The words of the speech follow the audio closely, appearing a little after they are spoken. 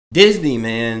Disney,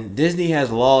 man. Disney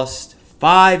has lost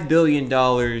 $5 billion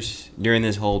during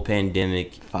this whole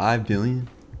pandemic. 5 billion.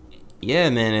 Yeah,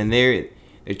 man, and they're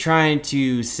trying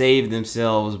to save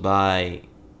themselves by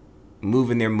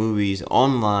moving their movies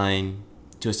online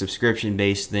to a subscription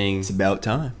based thing. It's about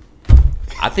time.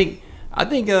 I think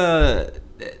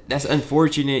that's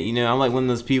unfortunate. I'm like one of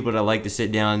those people that like to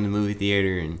sit down in the movie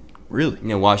theater and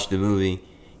Really? watch the movie.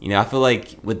 I feel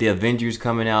like with the Avengers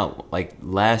coming out like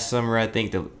last summer, I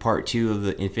think the part 2 of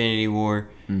the Infinity War,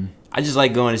 I just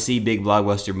like going to see big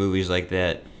blockbuster movies like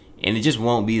that, and it just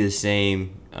won't be the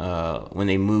same when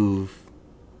they move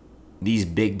these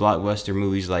big blockbuster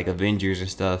movies like Avengers and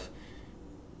stuff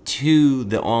to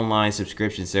the online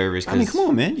subscription service. I mean, come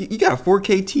on, man. You got a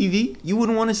 4K TV. You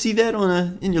wouldn't want to see that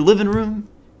in your living room,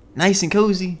 nice and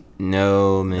cozy.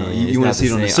 No, man. No, you want to see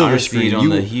it on the silver screen. See it on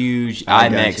the huge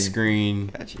IMAX screen.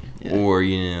 Gotcha. Yeah. Or,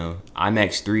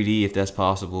 IMAX 3D if that's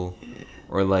possible.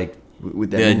 Or like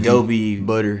with that the movie Adobe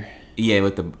butter. Yeah,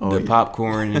 with the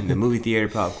popcorn, the movie theater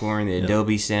popcorn, the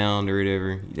Adobe sound or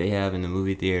whatever they have in the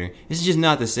movie theater. It's just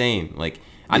not the same. Like,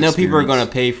 I know people are going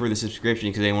to pay for the subscription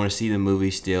because they want to see the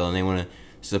movie still and they want to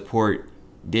support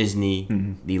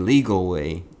Disney the legal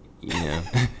way,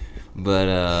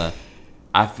 But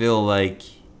I feel like,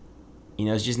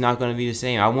 it's just not going to be the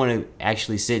same. I want to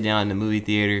actually sit down in the movie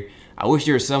theater. I wish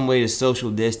there was some way to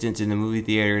social distance in the movie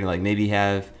theater and like maybe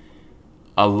have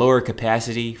a lower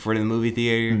capacity for the movie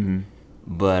theater,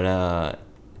 but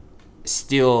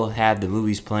still have the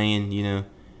movies playing,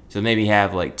 So maybe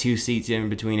have like 2 seats in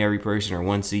between every person or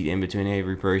 1 seat in between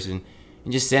every person,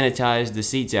 and just sanitize the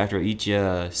seats after each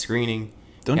screening.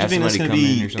 Don't you think that's going to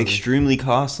be extremely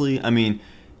costly? I mean,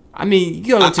 you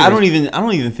go to I don't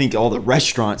even think all the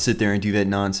restaurants sit there and do that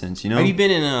nonsense. Have you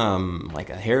been in like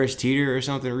a Harris Teeter or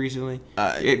something recently,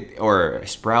 or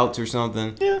Sprouts or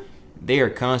something? Yeah. They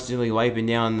are constantly wiping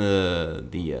down the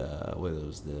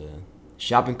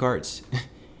shopping carts,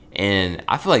 and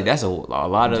I feel like that's a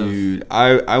lot of. Dude,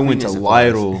 I went to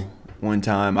Lidl one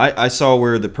time. I saw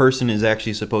where the person is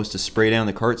actually supposed to spray down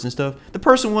the carts and stuff. The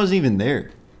person wasn't even there.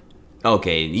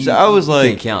 Okay, so I was like,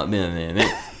 can't count them, man.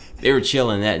 They were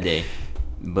chilling that day,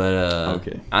 but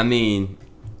okay. I mean,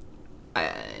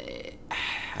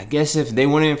 I guess if they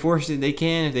want to enforce it, they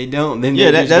can. If they don't, then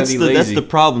that's the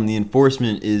problem. The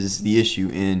enforcement is the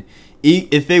issue, and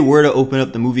if they were to open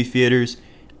up the movie theaters,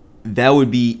 that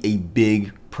would be a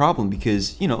big problem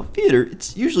because theater,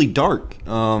 it's usually dark,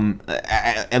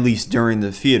 at least during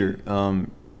the theater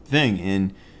thing,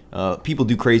 and people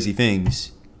do crazy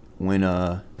things when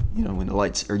when the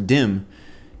lights are dim.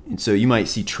 And so you might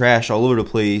see trash all over the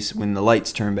place when the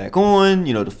lights turn back on,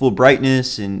 to full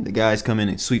brightness, and the guys come in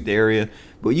and sweep the area.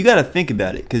 But you got to think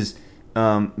about it because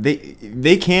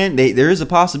there is a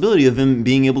possibility of them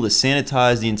being able to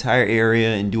sanitize the entire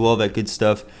area and do all that good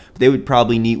stuff. But they would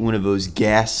probably need one of those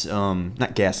gas,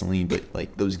 not gasoline, but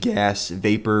like those gas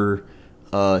vapor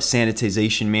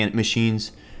sanitization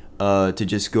machines to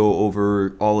just go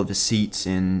over all of the seats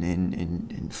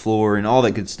and floor and all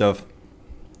that good stuff.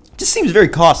 Just seems very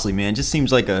costly, man. Just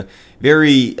seems like a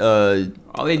very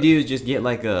all they do is just get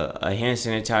like a hand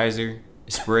sanitizer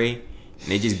spray, and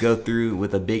they just go through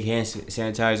with a big hand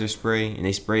sanitizer spray, and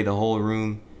they spray the whole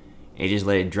room, and just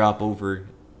let it drop over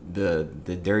the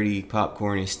dirty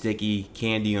popcorn and sticky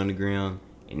candy on the ground,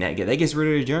 and that gets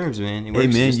rid of the germs, man. It works.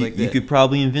 Hey, man, just like you could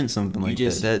probably invent something like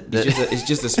that. It's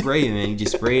just a spray, man. You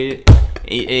just spray it.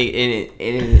 And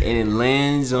it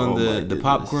lands on the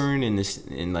popcorn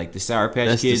and like the Sour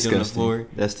Patch Kids on the floor.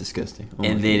 That's disgusting.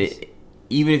 And then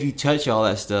even if you touch all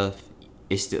that stuff,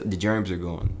 it's still the germs are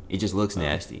gone. It just looks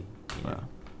nasty. Wow.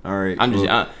 All right. I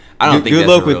don't think. Good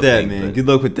luck with that, man. Good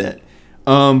luck with that.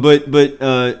 But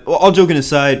all joking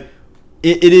aside,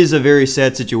 it is a very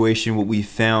sad situation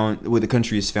what the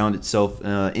country has found itself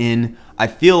in. I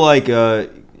feel like.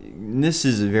 This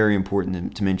is very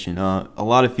important to mention. A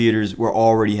lot of theaters were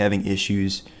already having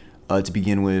issues to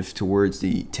begin with towards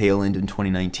the tail end in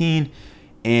 2019,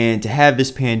 and to have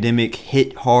this pandemic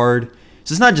hit hard.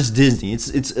 So it's not just Disney.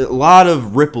 It's a lot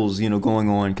of ripples, going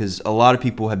on because a lot of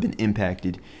people have been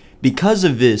impacted because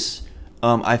of this.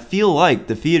 I feel like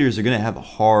the theaters are gonna have a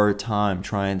hard time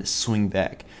trying to swing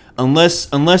back unless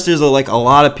there's a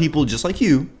lot of people just like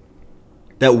you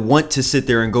that want to sit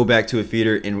there and go back to a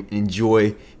theater and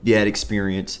enjoy that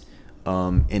experience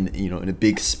in a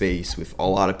big space with a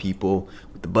lot of people,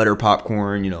 with the butter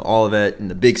popcorn, all of that,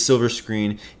 and the big silver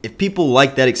screen. If people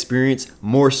like that experience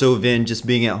more so than just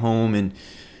being at home and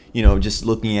just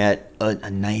looking at a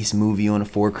nice movie on a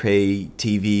 4K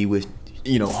TV with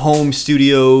home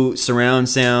studio surround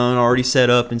sound already set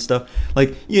up and stuff.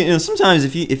 Like, sometimes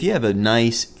if you have a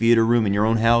nice theater room in your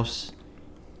own house,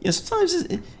 sometimes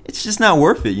it's just not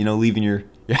worth it, leaving your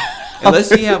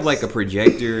unless you have like a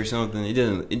projector or something.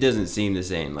 It doesn't seem the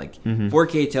same. Like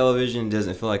 4K television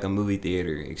doesn't feel like a movie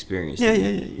theater experience. Yeah,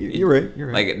 you're right.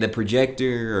 Like the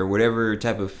projector or whatever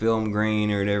type of film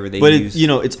grain or whatever they use.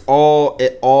 But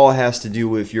it all has to do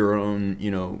with your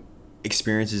own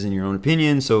experiences and your own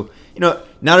opinion. So not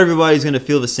everybody's gonna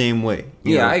feel the same way.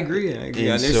 I agree.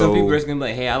 There's some people that's gonna be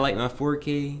like, hey, I like my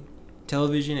 4K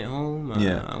television at home.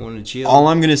 I want to chill. All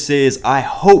I'm gonna say is I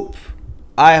hope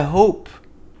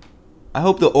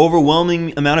the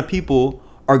overwhelming amount of people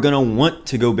are going to want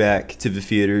to go back to the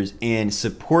theaters and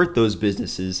support those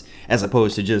businesses as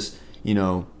opposed to just,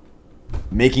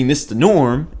 making this the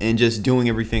norm and just doing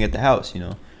everything at the house,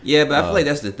 Yeah, but I feel like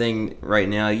that's the thing right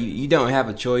now. You don't have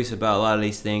a choice about a lot of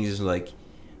these things. It's like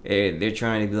they're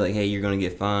trying to be like, hey, you're going to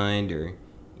get fined, or,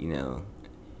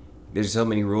 there's so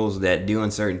many rules that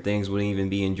doing certain things wouldn't even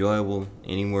be enjoyable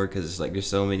anymore because it's like there's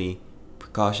so many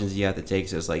precautions you have to take.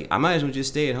 So it's like I might as well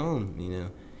just stay at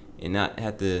home, and not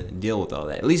have to deal with all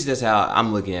that. At least that's how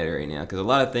I'm looking at it right now. Because a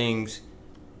lot of things,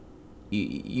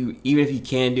 you even if you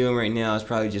can do them right now, it's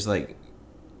probably just like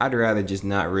I'd rather just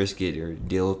not risk it or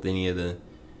deal with any of the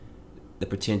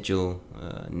potential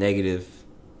negative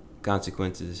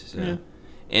consequences. So. Yeah.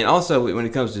 And also when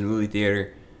it comes to the movie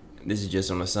theater, this is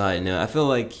just on a side note. I feel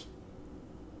like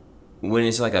when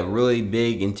it's like a really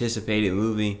big anticipated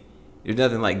movie, there's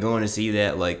nothing like going to see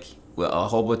that like with a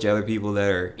whole bunch of other people that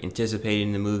are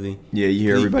anticipating the movie. Yeah, you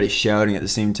hear everybody shouting at the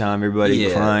same time, everybody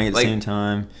crying at the same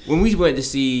time. When we went to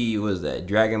see, what was that,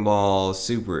 Dragon Ball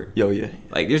Super? Yo, yeah.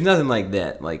 Like, there's nothing like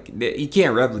that. Like, you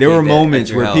can't replicate that. There were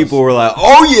moments where people were like,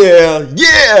 "Oh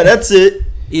yeah, that's it."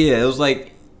 Yeah, it was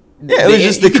like. Yeah, it was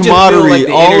just the camaraderie,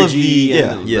 all of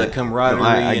the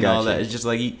camaraderie and all that. It's just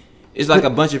like it's like a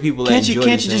bunch of people. Can't you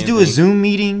just do a Zoom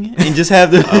meeting and just have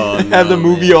the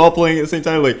movie all playing at the same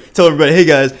time? Like tell everybody, hey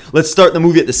guys, let's start the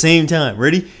movie at the same time.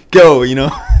 Ready? Go.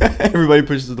 Everybody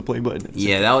pushes the play button.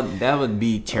 Yeah, that would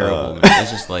be terrible. Man. That's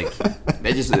just like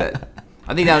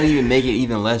I think that would even make it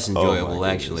even less enjoyable.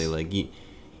 Actually, like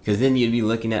because then you'd be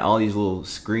looking at all these little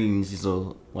screens, these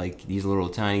little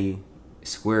tiny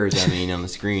squares. On the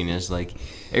screen, and it's like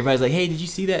everybody's like, hey, did you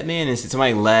see that, man? And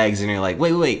somebody lags, and they're like,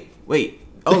 wait.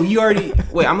 Oh, you already...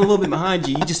 Wait, I'm a little bit behind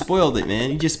you. You just spoiled it, man.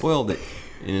 You just spoiled it.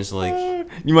 And it's like...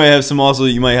 You might have some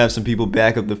people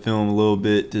back up the film a little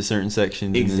bit to certain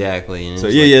sections. Exactly. And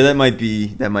so,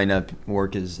 that might not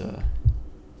work as,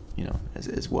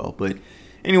 as well. But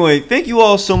anyway, thank you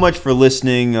all so much for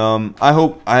listening.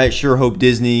 I sure hope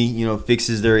Disney,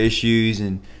 fixes their issues.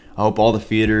 And I hope all the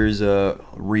theaters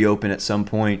reopen at some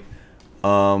point.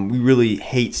 We really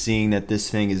hate seeing that this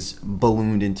thing is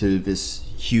ballooned into this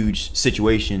huge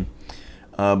situation,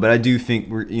 but I do think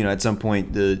we're at some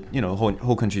point the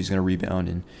whole country is going to rebound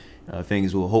and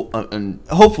things will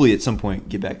hopefully at some point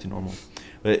get back to normal.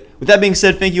 But with that being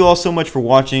said, thank you all so much for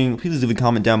watching. Please leave a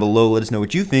comment down below. Let us know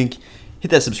what you think. Hit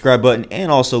that subscribe button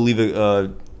and also leave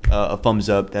a thumbs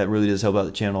up. That really does help out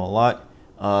the channel a lot.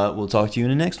 We'll talk to you in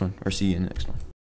the next one, or see you in the next one.